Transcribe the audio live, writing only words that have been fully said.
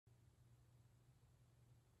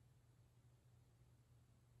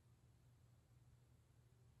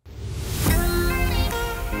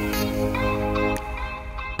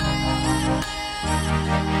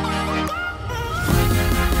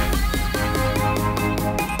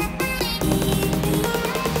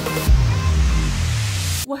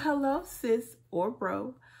Hello, sis or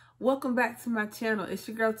bro. Welcome back to my channel. It's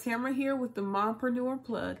your girl Tamara here with the Mompreneur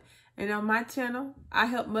Plug. And on my channel, I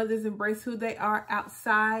help mothers embrace who they are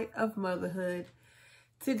outside of motherhood.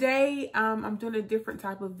 Today, I'm doing a different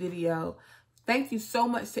type of video. Thank you so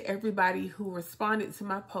much to everybody who responded to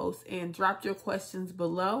my post and dropped your questions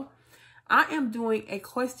below. I am doing a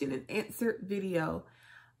question and answer video.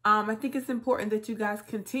 I think it's important that you guys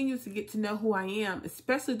continue to get to know who I am,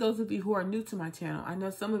 especially those of you who are new to my channel. I know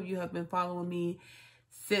some of you have been following me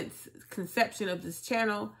since conception of this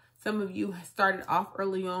channel. Some of you started off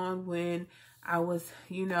early on when I was,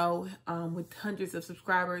 with hundreds of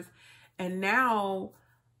subscribers. And now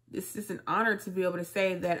it's just an honor to be able to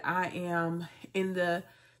say that I am in the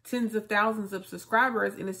tens of thousands of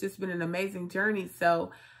subscribers, and it's just been an amazing journey. So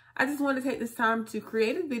I just want to take this time to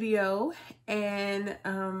create a video and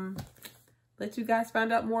let you guys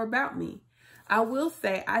find out more about me. I will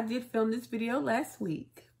say I did film this video last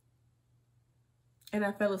week and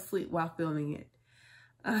I fell asleep while filming it.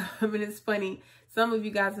 It's funny. Some of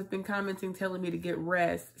you guys have been commenting telling me to get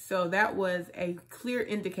rest. So that was a clear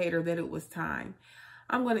indicator that it was time.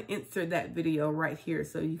 I'm going to insert that video right here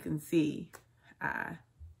so you can see.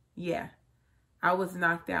 Yeah. I was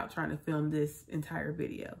knocked out trying to film this entire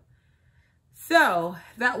video. So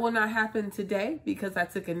that will not happen today because I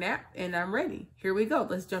took a nap and I'm ready. Here we go.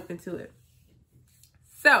 Let's jump into it.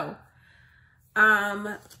 So,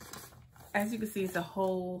 as you can see, it's a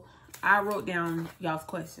whole, I wrote down y'all's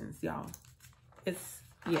questions, y'all. It's,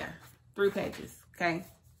 3 pages, okay?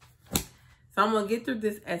 So I'm going to get through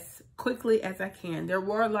this as quickly as I can. There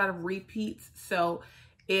were a lot of repeats, so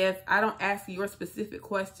if I don't ask your specific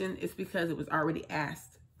question, it's because it was already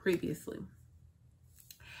asked previously.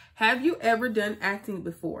 Have you ever done acting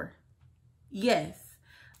before? Yes.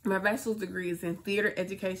 My bachelor's degree is in theater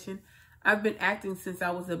education. I've been acting since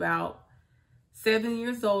I was about 7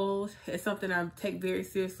 years old. It's something I take very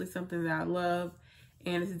seriously, something that I love,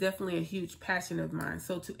 and it's definitely a huge passion of mine.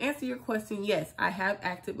 So to answer your question, yes, I have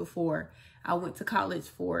acted before. I went to college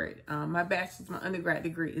for it. My bachelor's, my undergrad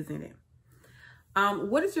degree is in it.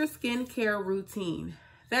 What is your skincare routine?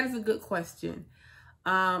 That is a good question.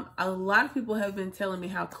 A lot of people have been telling me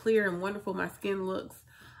how clear and wonderful my skin looks.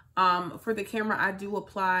 For the camera, I do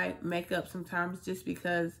apply makeup sometimes just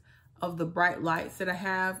because of the bright lights that I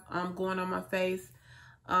have going on my face.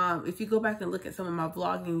 If you go back and look at some of my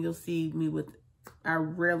vlogging, you'll see me with, I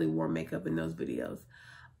rarely wore makeup in those videos.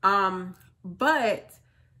 But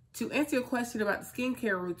to answer your question about the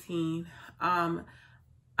skincare routine,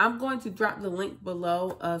 I'm going to drop the link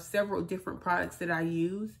below of several different products that I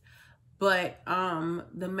use. But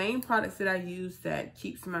the main products that I use that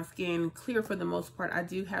keeps my skin clear for the most part, I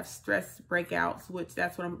do have stress breakouts, which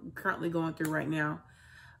that's what I'm currently going through right now.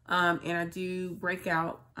 And I do break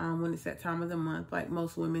out when it's that time of the month, like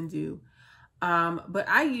most women do. But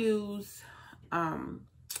I use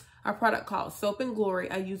a product called Soap and Glory.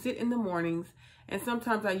 I use it in the mornings, and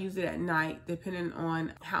sometimes I use it at night, depending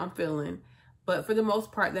on how I'm feeling. But for the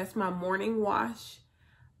most part, that's my morning wash.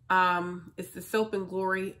 It's the Soap and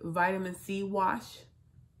Glory Vitamin C wash.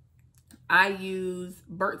 I use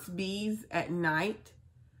Burt's Bees at night,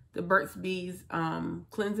 the Burt's Bees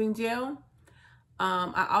cleansing gel.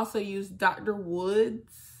 I also use Dr.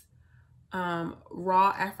 Wood's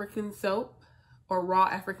raw African soap or raw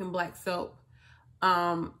African black soap.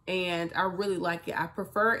 And I really like it. I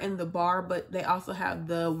prefer in the bar, but they also have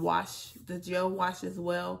the wash, the gel wash as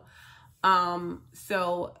well.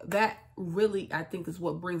 So that really, I think, is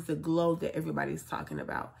what brings the glow that everybody's talking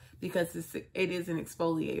about, because it is an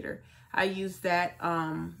exfoliator. I use that,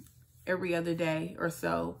 every other day or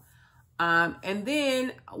so. And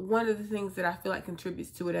then one of the things that I feel like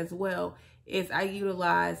contributes to it as well is I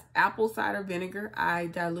utilize apple cider vinegar. I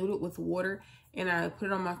dilute it with water and I put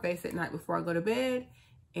it on my face at night before I go to bed,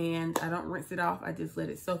 and I don't rinse it off. I just let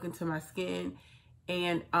it soak into my skin.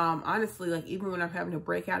 And honestly, like even when I'm having a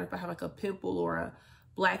breakout, if I have like a pimple or a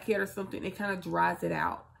blackhead or something, it kind of dries it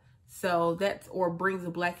out. So that's, or brings a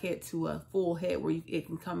blackhead to a full head where it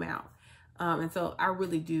can come out. And so I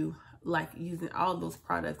really do like using all those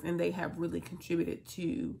products, and they have really contributed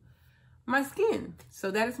to my skin.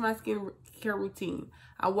 So that is my skin care routine.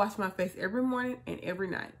 I wash my face every morning and every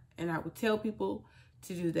night, and I would tell people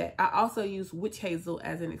to do that. I also use witch hazel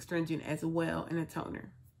as an astringent as well, and a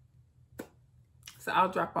toner. So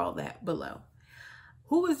I'll drop all that below.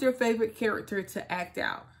 Who is your favorite character to act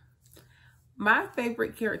out? My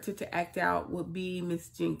favorite character to act out would be Miss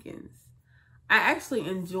Jenkins. I actually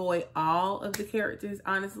enjoy all of the characters,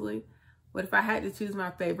 honestly. But if I had to choose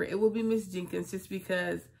my favorite, it would be Miss Jenkins, just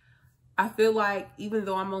because I feel like even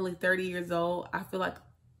though I'm only 30 years old, I feel like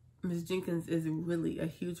Miss Jenkins is really a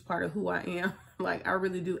huge part of who I am. Like, I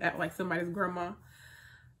really do act like somebody's grandma.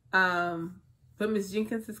 But Miss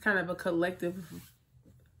Jenkins is kind of a collective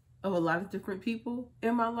of a lot of different people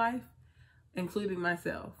in my life, including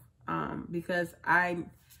myself. Because I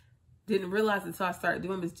didn't realize it until I started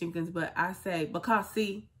doing Miss Jenkins, but I say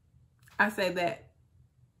that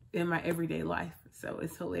in my everyday life. So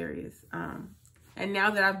it's hilarious. And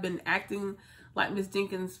now that I've been acting like Miss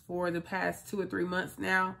Jenkins for the past 2 or 3 months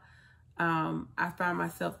now, I find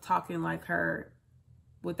myself talking like her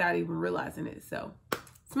without even realizing it. So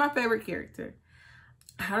it's my favorite character.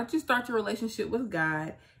 How did you start your relationship with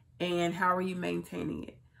God, and how are you maintaining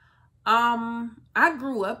it? I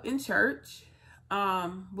grew up in church,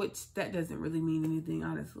 which that doesn't really mean anything,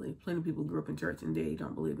 honestly. Plenty of people grew up in church and they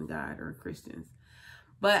don't believe in God or are Christians.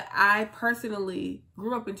 But I personally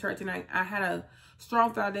grew up in church, and I had a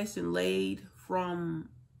strong foundation laid from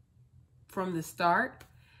the start.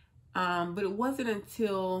 But it wasn't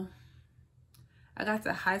until I got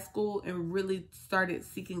to high school and really started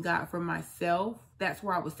seeking God for myself. That's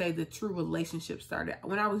where I would say the true relationship started.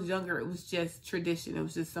 When I was younger, it was just tradition. It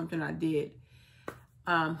was just something I did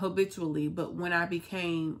habitually. But when I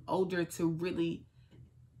became older to really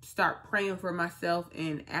start praying for myself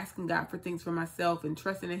and asking God for things for myself and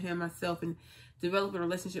trusting in Him myself and developing a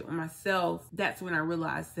relationship with myself, that's when I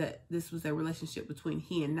realized that this was a relationship between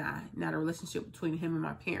He and I, not a relationship between Him and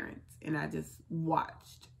my parents. And I just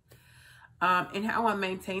watched. And how I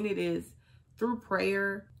maintain it is through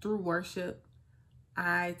prayer, through worship.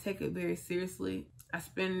 I take it very seriously. I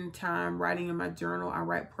spend time writing in my journal. I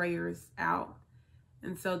write prayers out.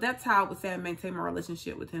 And so that's how I would say I maintain my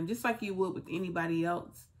relationship with Him, just like you would with anybody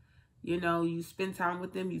else. You know, you spend time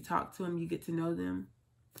with them, you talk to them, you get to know them.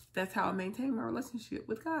 That's how I maintain my relationship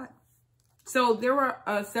with God. So there were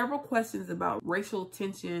several questions about racial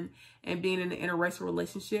tension and being in an interracial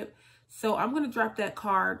relationship. So I'm going to drop that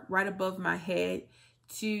card right above my head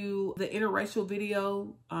to the interracial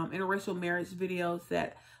video, interracial marriage videos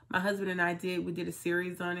that my husband and I did. We did a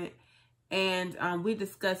series on it. And we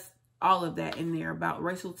discussed all of that in there about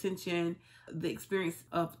racial tension, the experience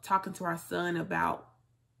of talking to our son about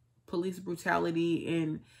police brutality,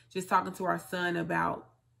 and just talking to our son about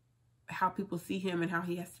how people see him and how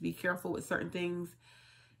he has to be careful with certain things.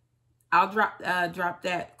 I'll drop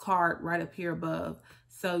that card right up here above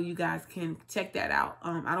so you guys can check that out.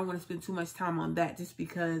 I don't want to spend too much time on that just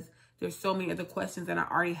because there's so many other questions, and I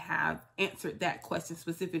already have answered that question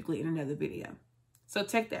specifically in another video. So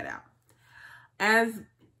check that out. As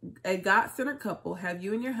a God-centered couple, have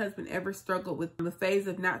you and your husband ever struggled with the phase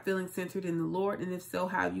of not feeling centered in the Lord? And if so,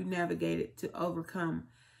 how have you navigated to overcome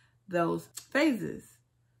those phases?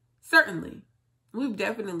 Certainly. We've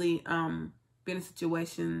definitely been in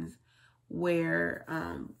situations where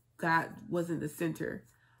God wasn't the center.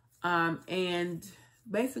 And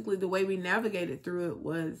basically the way we navigated through it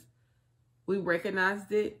was we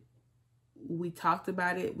recognized it, we talked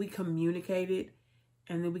about it, we communicated,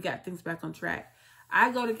 and then we got things back on track. I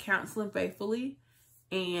go to counseling faithfully,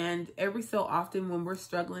 and every so often when we're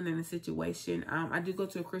struggling in a situation, I do go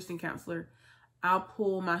to a Christian counselor. I'll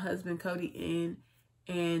pull my husband Cody in,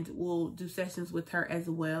 and we'll do sessions with her as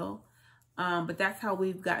well. But that's how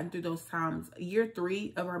we've gotten through those times. Year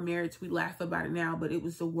 3 of our marriage, we laugh about it now, but it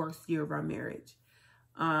was the worst year of our marriage.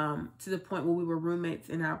 To the point where we were roommates,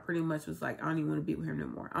 and I pretty much was like, I don't even want to be with him no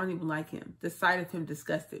more. I don't even like him. The sight of him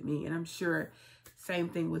disgusted me, and I'm sure same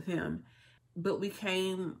thing with him. But we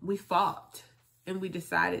fought, and we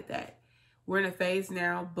decided that we're in a phase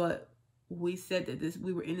now, but we said that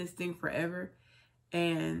we were in this thing forever.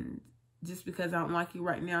 And just because I don't like you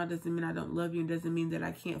right now doesn't mean I don't love you, and doesn't mean that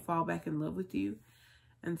I can't fall back in love with you.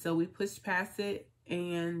 And so we pushed past it,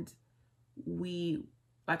 and we,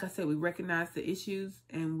 like I said, we recognized the issues,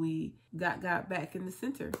 and we got back in the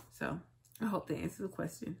center. So I hope that answers the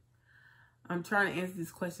question. I'm trying to answer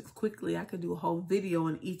these questions quickly. I could do a whole video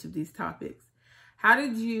on each of these topics. How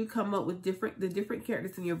did you come up with the different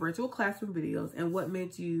characters in your virtual classroom videos, and what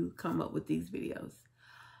made you come up with these videos?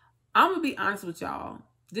 I'm going to be honest with y'all.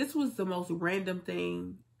 This was the most random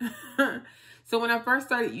thing. So when I first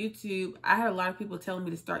started YouTube, I had a lot of people telling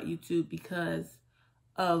me to start YouTube because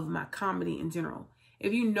of my comedy in general.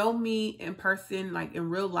 If you know me in person, like in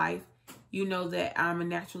real life, you know that I'm a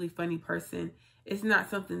naturally funny person. It's not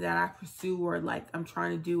something that I pursue or like I'm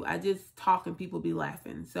trying to do. I just talk and people be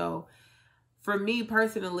laughing. So for me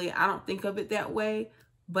personally, I don't think of it that way.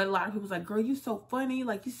 But a lot of people's like, girl, you so funny.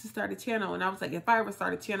 Like, you should start a channel. And I was like, if I ever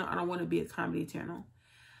start a channel, I don't want to be a comedy channel.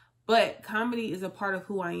 But comedy is a part of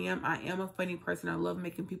who I am. I am a funny person. I love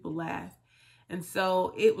making people laugh. And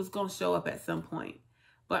so it was going to show up at some point.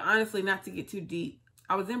 But honestly, not to get too deep,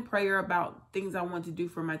 I was in prayer about things I wanted to do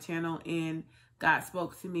for my channel, and God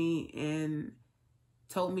spoke to me and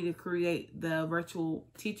told me to create the virtual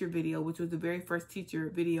teacher video, which was the very first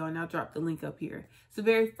teacher video, and I'll drop the link up here. It's the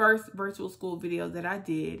very first virtual school video that I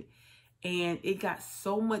did, and it got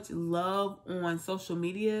so much love on social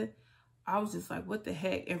media. I was just like, what the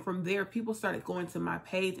heck? And from there, people started going to my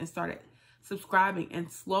page and started subscribing,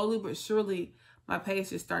 and slowly but surely, my page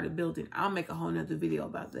just started building. I'll make a whole nother video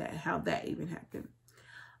about that, how that even happened.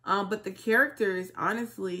 But the characters,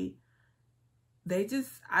 honestly, I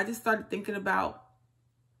just started thinking about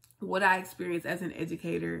what I experienced as an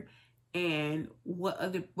educator and what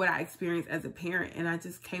I experienced as a parent, and I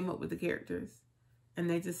just came up with the characters, and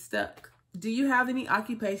they just stuck. Do you have any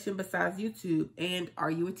occupation besides YouTube, and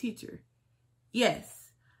are you a teacher?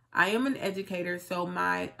 Yes, I am an educator. So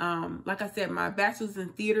my, like I said, my bachelor's in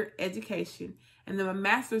theater education, and then my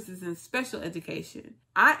master's is in special education.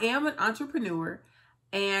 I am an entrepreneur,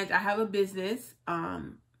 and I have a business.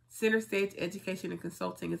 Center Stage Education and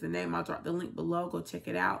Consulting is the name. I'll drop the link below. Go check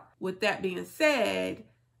it out. With that being said,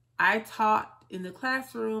 I taught in the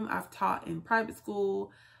classroom. I've taught in private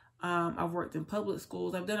school. I've worked in public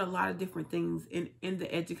schools. I've done a lot of different things in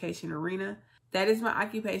the education arena. That is my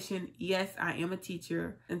occupation. Yes, I am a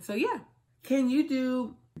teacher. And so, yeah. Can you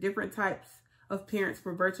do different types of parents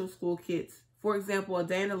for virtual school kids? For example, a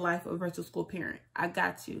day in the life of a virtual school parent. I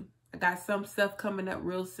got you. I got some stuff coming up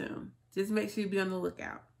real soon. Just make sure you be on the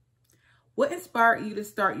lookout. What inspired you to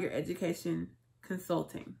start your education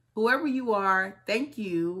consulting? Whoever you are, thank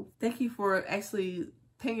you. Thank you for actually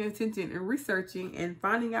paying attention and researching and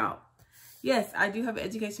finding out. Yes, I do have an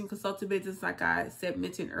education consulting business, like I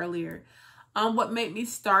mentioned earlier. What made me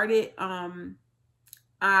start it,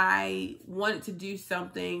 I wanted to do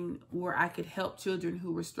something where I could help children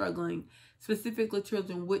who were struggling, specifically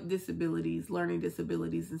children with disabilities, learning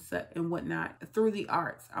disabilities and whatnot, through the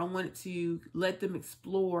arts. I wanted to let them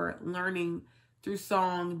explore learning through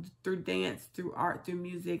song, through dance, through art, through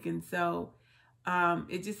music. And so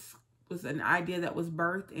it just was an idea that was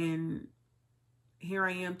birthed, and here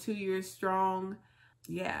I am 2 years strong.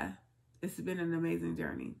 Yeah, it's been an amazing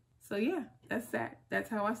journey. So yeah, that's that. That's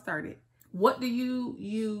how I started. What do you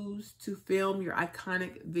use to film your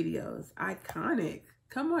iconic videos? Iconic.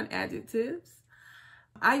 Come on, adjectives.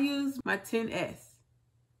 I use my 10S.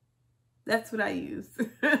 That's what I use.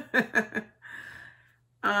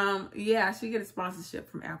 Yeah, I should get a sponsorship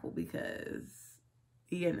from Apple because,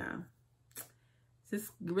 you know, it's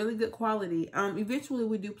just really good quality. Eventually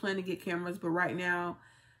we do plan to get cameras, but right now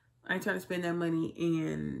I ain't trying to spend that money,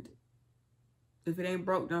 and if it ain't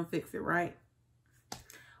broke, don't fix it, right?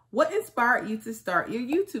 What inspired you to start your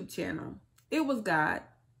YouTube channel? It was God.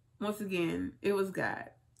 Once again, it was God.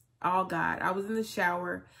 All God. I was in the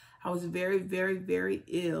shower. I was very, very, very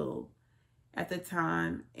ill at the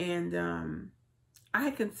time. And I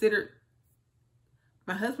had considered,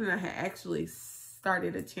 my husband and I had actually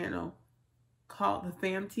started a channel called The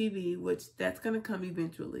Fam TV, which that's going to come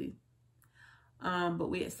eventually. But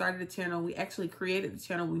we had started a channel. We actually created the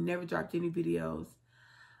channel. We never dropped any videos.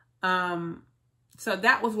 So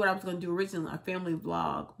that was what I was going to do originally, a family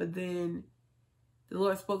vlog. But then the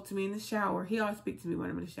Lord spoke to me in the shower. He always speaks to me when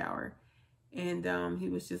I'm in the shower. And he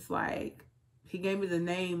was just like, he gave me the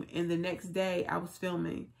name. And the next day I was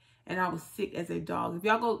filming, and I was sick as a dog. If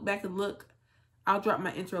y'all go back and look, I'll drop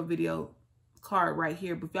my intro video card right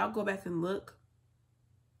here. But if y'all go back and look,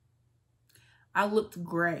 I looked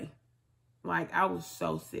gray. Like, I was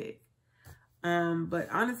so sick. But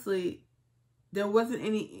honestly, there wasn't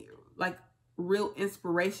any, like, real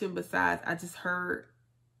inspiration besides I just heard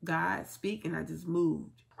God speak and I just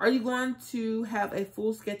moved. Are you going to have a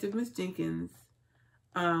full sketch of Miss Jenkins?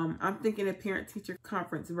 I'm thinking a parent-teacher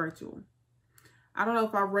conference virtual. I don't know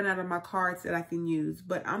if I'll run out of my cards that I can use,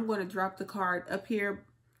 but I'm going to drop the card up here.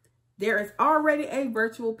 There is already a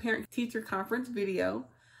virtual parent-teacher conference video,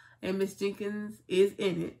 and Miss Jenkins is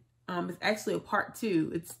in it. It's actually a part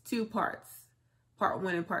 2. It's 2 parts, part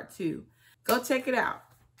 1 and part 2. Go check it out.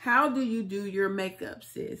 How do you do your makeup,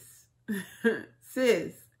 sis?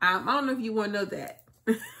 Sis, I don't know if you want to know that.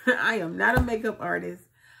 I am not a makeup artist.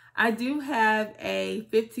 I do have a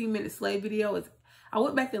 15-minute slay video. I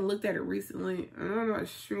went back and looked at it recently. I'm not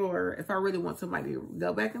sure if I really want somebody to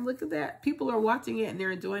go back and look at that. People are watching it and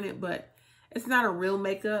they're enjoying it, but it's not a real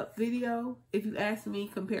makeup video, if you ask me,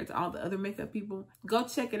 compared to all the other makeup people. Go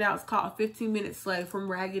check it out. It's called a 15-minute slay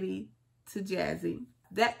from raggedy to jazzy.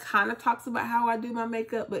 That kind of talks about how I do my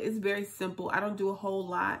makeup, but it's very simple. I don't do a whole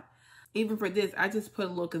lot. Even for this, I just put a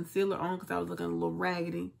little concealer on because I was looking a little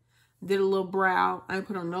raggedy. Did a little brow. I didn't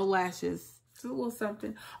put on no lashes. Just a little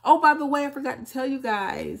something. Oh, by the way, I forgot to tell you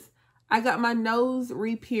guys, I got my nose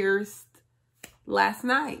re-pierced last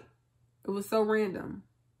night. It was so random.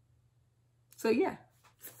 So yeah.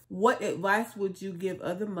 What advice would you give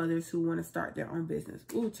other mothers who want to start their own business?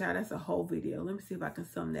 Ooh, child, that's a whole video. Let me see if I can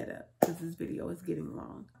sum that up because this video is getting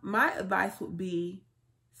long. My advice would be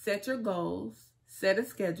set your goals, set a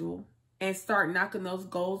schedule, and start knocking those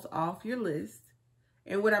goals off your list.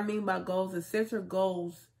 And what I mean by goals is set your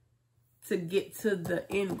goals to get to the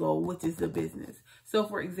end goal, which is the business. So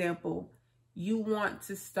for example, you want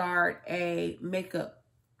to start a makeup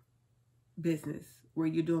business where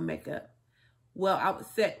you're doing makeup. Well, I would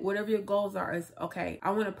set whatever your goals are is, okay,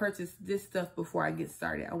 I want to purchase this stuff before I get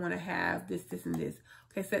started. I want to have this, this, and this.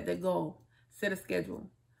 Okay, set that goal. Set a schedule.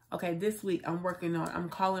 Okay, this week I'm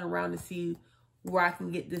calling around to see where I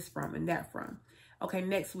can get this from and that from. Okay,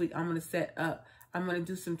 next week I'm going to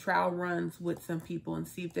do some trial runs with some people and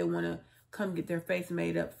see if they want to come get their face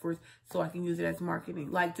made up so I can use it as marketing.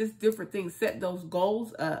 Like just different things. Set those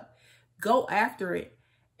goals up. Go after it.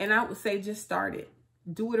 And I would say just start it.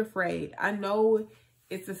 Do it afraid. I know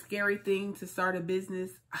it's a scary thing to start a business.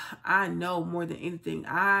 I know more than anything.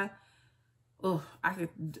 I will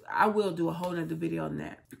do a whole nother video on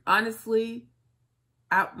that. Honestly,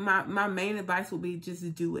 my main advice would be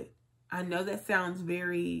just do it. I know that sounds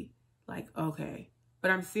very like, okay, but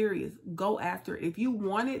I'm serious. Go after it. If you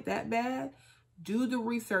want it that bad, do the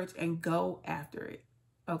research and go after it.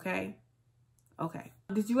 Okay? Okay.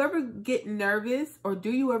 Did you ever get nervous, or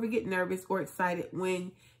do you ever get nervous or excited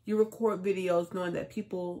when you record videos knowing that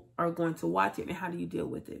people are going to watch it, and how do you deal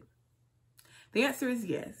with it? The answer is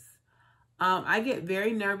yes. I get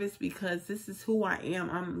very nervous because this is who I am.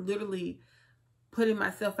 I'm literally putting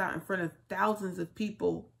myself out in front of thousands of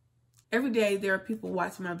people. Every day there are people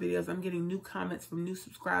watching my videos. I'm getting new comments from new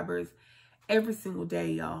subscribers every single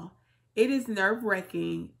day, y'all. It is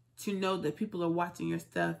nerve-wracking to know that people are watching your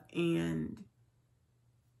stuff, and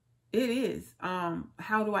it is.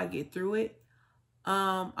 How do I get through it?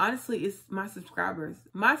 Honestly, it's my subscribers.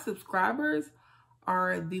 My subscribers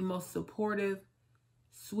are the most supportive,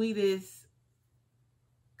 sweetest,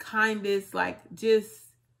 kindest, like just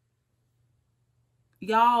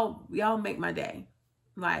y'all make my day.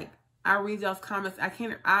 Like I read y'all's comments. I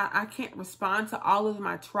can't respond to all of them.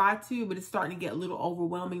 I try to, but it's starting to get a little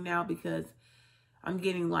overwhelming now because I'm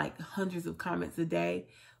getting like hundreds of comments a day.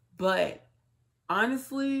 But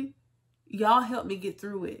honestly, y'all help me get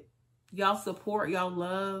through it. Y'all support, y'all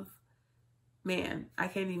love. Man, I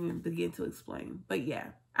can't even begin to explain. But yeah,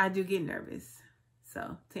 I do get nervous.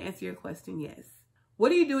 So to answer your question, yes. What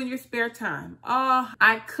do you do in your spare time?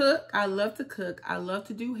 I cook. I love to cook. I love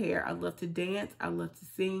to do hair. I love to dance. I love to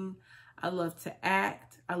sing. I love to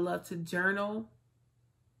act. I love to journal.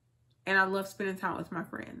 And I love spending time with my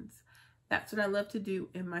friends. That's what I love to do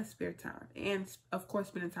in my spare time. And of course,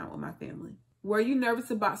 spending time with my family. Were you nervous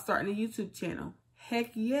about starting a YouTube channel?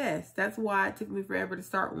 Heck yes. That's why it took me forever to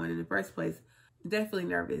start one in the first place. Definitely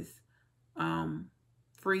nervous.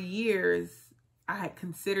 For years, I had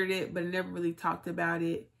considered it, but never really talked about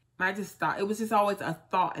it. I just thought, it was just always a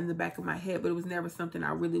thought in the back of my head, but it was never something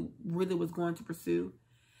I really was going to pursue.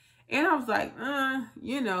 And I was like,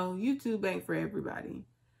 you know, YouTube ain't for everybody.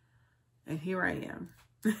 And here I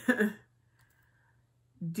am.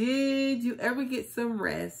 Did you ever get some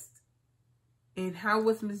rest? And how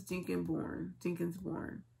was Miss Jenkins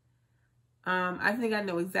born? I think I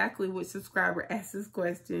know exactly which subscriber asked this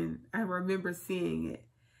question. I remember seeing it.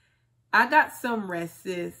 I got some rest,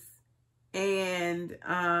 sis. And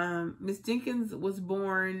Miss Jenkins was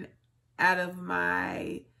born out of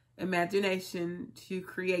my imagination to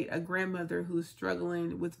create a grandmother who's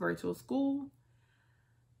struggling with virtual school.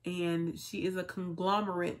 And she is a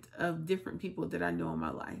conglomerate of different people that I know in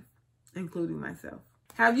my life, including myself.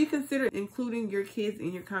 Have you considered including your kids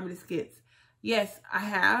in your comedy skits? Yes, I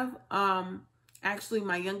have. Actually,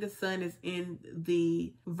 my youngest son is in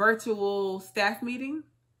the virtual staff meeting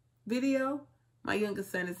video. My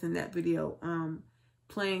youngest son is in that video,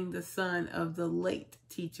 playing the son of the late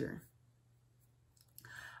teacher.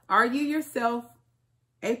 Are you yourself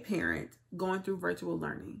a parent going through virtual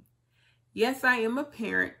learning? Yes, I am a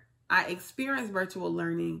parent. I experienced virtual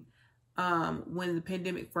learning when the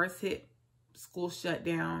pandemic first hit. School shut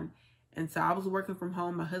down, and so I was working from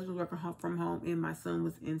home. My husband was working from home, and my son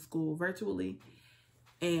was in school virtually.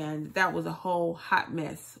 And that was a whole hot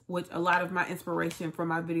mess, which a lot of my inspiration for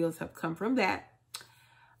my videos have come from that.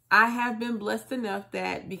 I have been blessed enough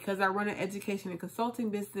that because I run an education and consulting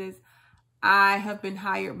business, I have been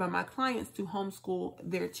hired by my clients to homeschool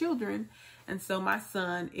their children. And so my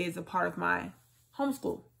son is a part of my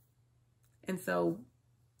homeschool. And so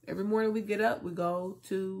every morning we get up, we go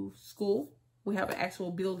to school. We have an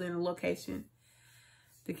actual building location.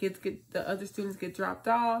 The other students get dropped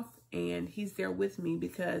off, and he's there with me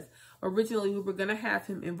because originally we were going to have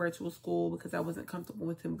him in virtual school because I wasn't comfortable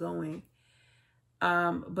with him going.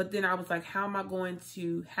 But then I was like, how am I going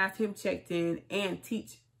to have him checked in and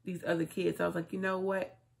teach these other kids? I was like, you know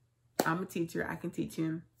what? I'm a teacher. I can teach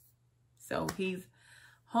him. So he's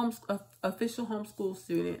official homeschool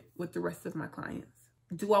student with the rest of my clients.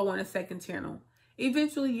 Do I want a second channel?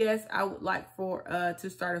 Eventually, yes, I would like to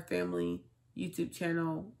start a family YouTube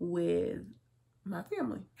channel with my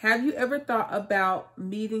family. Have you ever thought about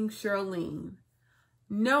meeting Charlene?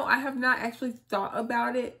 No, I have not actually thought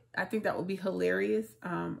about it. I think that would be hilarious.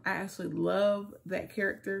 I actually love that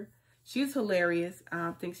character. She's hilarious.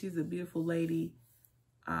 I think she's a beautiful lady.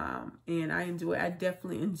 And I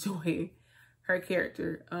definitely enjoy her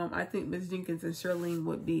character. I think Ms. Jenkins and Charlene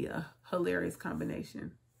would be a hilarious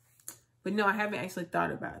combination. But no, I haven't actually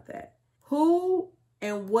thought about that. Who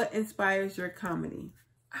and what inspires your comedy?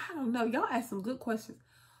 I don't know. Y'all asked some good questions.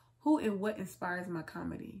 Who and what inspires my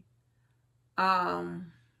comedy?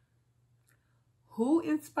 Who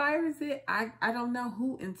inspires it? I don't know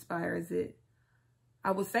who inspires it.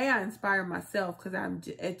 I would say I inspire myself because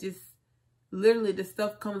it just literally the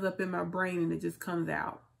stuff comes up in my brain and it just comes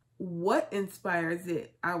out. What inspires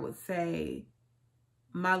it? I would say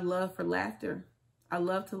my love for laughter. I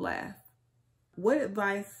love to laugh. What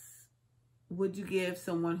advice would you give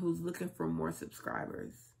someone who's looking for more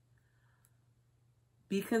subscribers?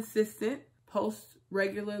 Be consistent, post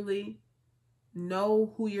regularly,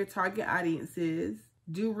 know who your target audience is,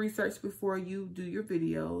 do research before you do your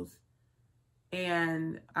videos,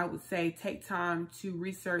 and I would say take time to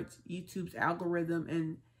research YouTube's algorithm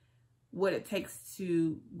and what it takes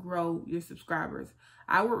to grow your subscribers.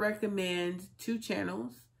 I would recommend 2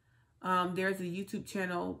 channels. There's a YouTube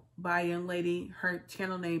channel by a young lady. Her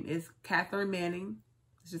channel name is Catherine Manning.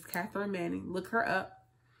 It's just Catherine Manning. Look her up.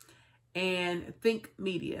 And Think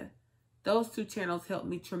Media. Those 2 channels helped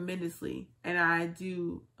me tremendously. And I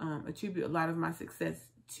do attribute a lot of my success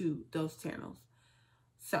to those channels.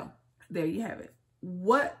 So, there you have it.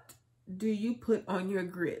 What do you put on your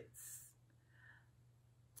grits?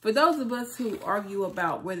 For those of us who argue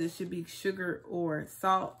about whether it should be sugar or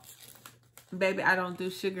salt, baby, I don't do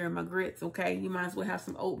sugar in my grits, okay? You might as well have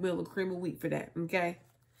some oatmeal or cream of wheat for that, okay?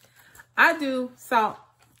 I do salt,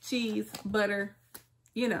 cheese, butter,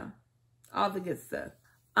 you know, all the good stuff.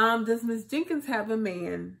 Does Ms. Jenkins have a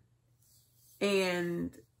man?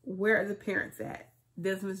 And where are the parents at?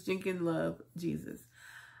 Does Ms. Jenkins love Jesus?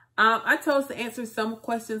 I chose to answer some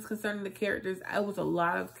questions concerning the characters. It was a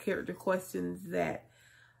lot of character questions that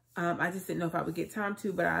I just didn't know if I would get time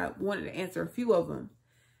to, but I wanted to answer a few of them.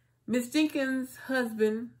 Ms. Jenkins'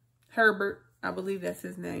 husband, Herbert, I believe that's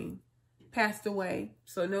his name, passed away.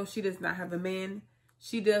 So no, she does not have a man.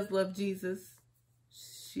 She does love Jesus.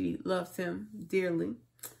 She loves him dearly.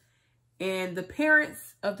 And the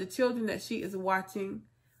parents of the children that she is watching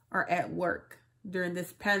are at work during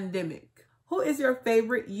this pandemic. Who is your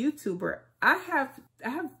favorite YouTuber? I have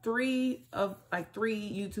 3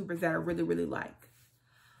 YouTubers that I really, really like.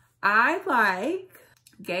 I like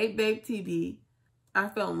Gabe Babe TV. I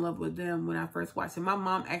fell in love with them when I first watched them. My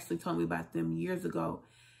mom actually told me about them years ago.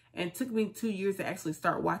 And it took me 2 years to actually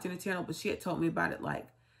start watching the channel. But she had told me about it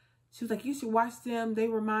she was like, you should watch them. They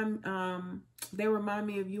remind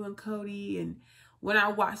me of you and Cody. And when I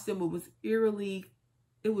watched them,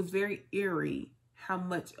 it was very eerie how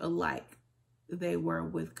much alike they were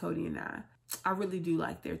with Cody and I. I really do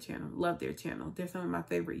like their channel. Love their channel. They're some of my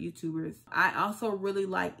favorite YouTubers. I also really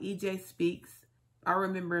like EJ Speaks. I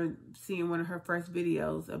remember seeing one of her first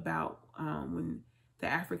videos about when the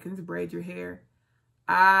Africans braid your hair.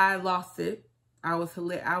 I lost it. I was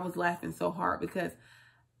laughing so hard because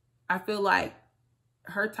I feel like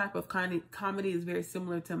her type of comedy is very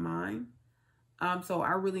similar to mine. So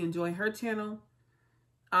I really enjoy her channel.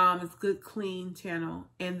 It's a good, clean channel.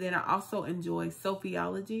 And then I also enjoy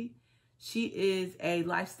Sophiology. She is a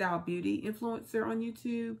lifestyle beauty influencer on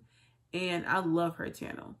YouTube. And I love her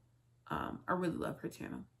channel. I really love her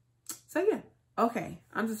channel. So yeah. Okay.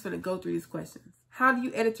 I'm just going to go through these questions. How do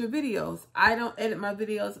you edit your videos? I don't edit my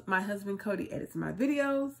videos. My husband, Cody, edits my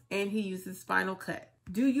videos. And he uses Final Cut.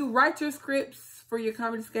 Do you write your scripts for your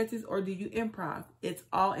comedy sketches or do you improv? It's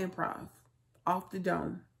all improv. Off the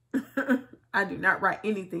dome. I do not write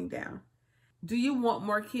anything down. Do you want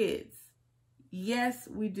more kids? Yes,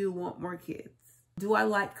 we do want more kids. Do I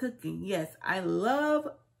like cooking? Yes, I love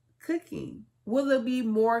cooking. Will there be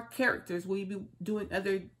more characters? Will you be doing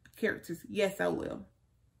other characters? Yes, I will.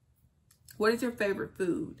 What is your favorite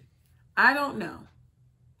food? I don't know.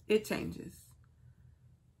 It changes.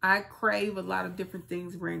 I crave a lot of different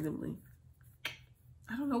things randomly.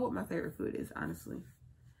 I don't know what my favorite food is, honestly.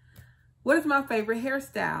 What is my favorite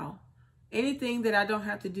hairstyle? Anything that I don't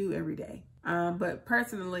have to do every day. But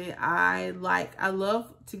personally, I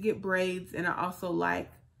love to get braids, and I also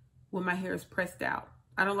like when my hair is pressed out.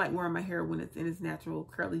 I don't like wearing my hair when it's in its natural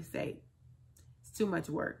curly state. It's too much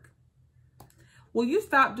work. Will you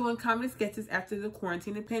stop doing comedy sketches after the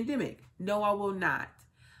quarantine and pandemic? No, I will not.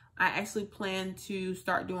 I actually plan to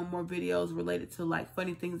start doing more videos related to like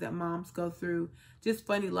funny things that moms go through, just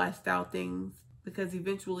funny lifestyle things, because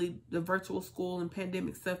eventually the virtual school and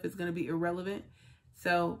pandemic stuff is going to be irrelevant.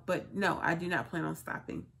 So, but no, I do not plan on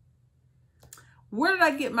stopping. Where did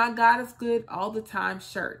I get my God is good all the time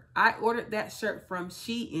shirt? I ordered that shirt from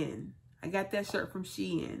Shein. I got that shirt from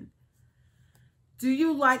Shein. Do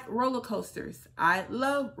you like roller coasters? I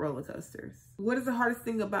love roller coasters. What is the hardest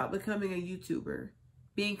thing about becoming a YouTuber?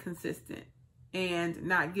 Being consistent and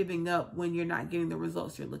not giving up when you're not getting the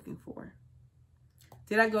results you're looking for.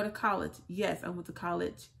 Did I go to college? Yes, I went to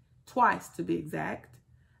college twice to be exact.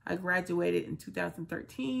 I graduated in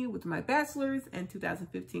 2013 with my bachelor's and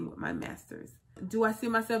 2015 with my master's. Do I see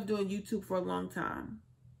myself doing YouTube for a long time?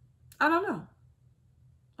 I don't know.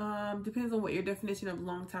 Depends on what your definition of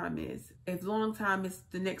long time is. If long time is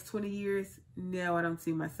the next 20 years, no, I don't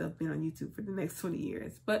see myself being on YouTube for the next 20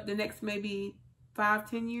 years. But the next maybe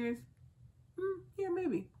 5-10 years, yeah,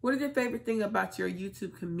 maybe. What is your favorite thing about your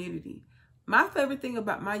YouTube community? My favorite thing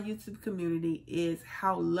about my YouTube community is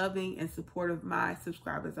how loving and supportive my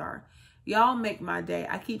subscribers are. Y'all make my day.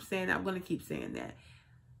 I keep saying that. I'm going to keep saying that.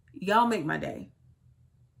 Y'all make my day.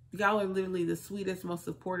 Y'all are literally the sweetest, most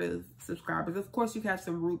supportive subscribers. Of course, you have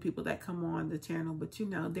some rude people that come on the channel, but you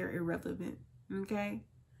know, they're irrelevant, okay?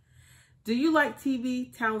 Do you like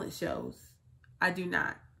TV talent shows? I do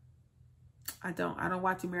not. I don't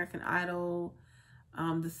watch American Idol,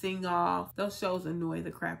 The Sing Off. Those shows annoy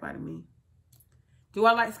the crap out of me. Do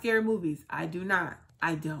I like scary movies? I do not.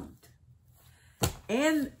 I don't.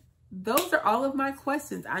 And those are all of my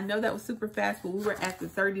questions. I know that was super fast, but we were at the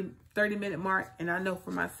 30-minute mark. And I know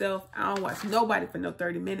for myself, I don't watch nobody for no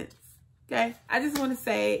 30 minutes. Okay. I just want to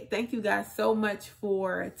say thank you guys so much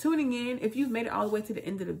for tuning in. If you've made it all the way to the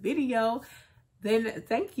end of the video, then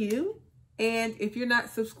thank you. And if you're not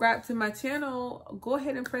subscribed to my channel, go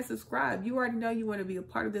ahead and press subscribe. You already know you want to be a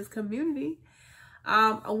part of this community.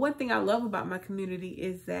 One thing I love about my community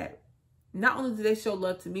is that not only do they show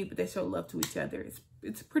love to me, but they show love to each other.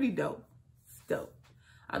 It's pretty dope. It's dope.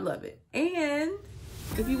 I love it. And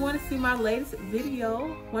if you want to see my latest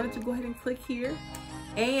video, why don't you go ahead and click here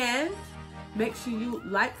and make sure you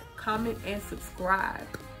like, comment, and subscribe.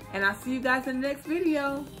 And I'll see you guys in the next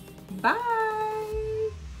video. Bye.